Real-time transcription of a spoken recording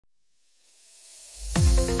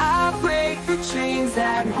chains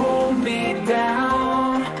that hold me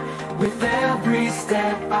down. With every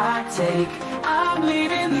step I take, I'm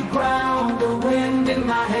leaving the ground. The wind in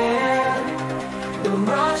my hair, the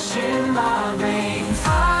rush in my veins.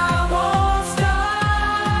 I won't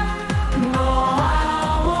stop, no,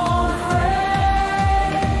 I won't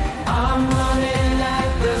fret. I'm running at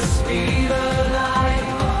the speed of light.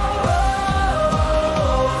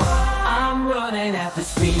 Oh, I'm running at the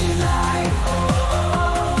speed of light.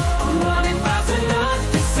 I'm running fast enough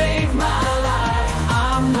to save my life.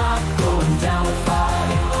 I'm not going down to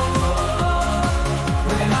fight.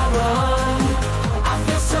 When I run, I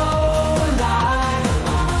feel so alive.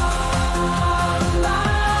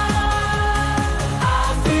 I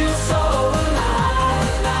feel so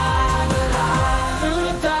alive, Through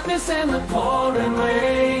the darkness and the pouring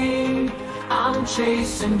rain, I'm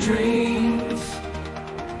chasing dreams.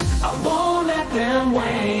 I won't let them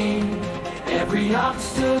wane. Every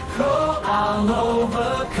obstacle I'll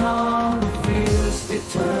overcome with fierce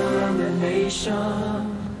determination.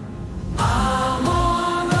 I'm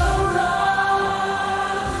on the run.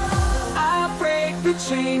 I break the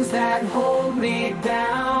chains that hold me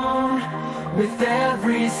down. With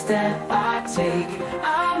every step I take,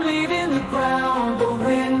 I'm leaving the ground. The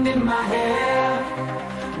wind in my hair,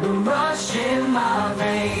 the rush in my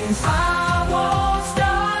veins.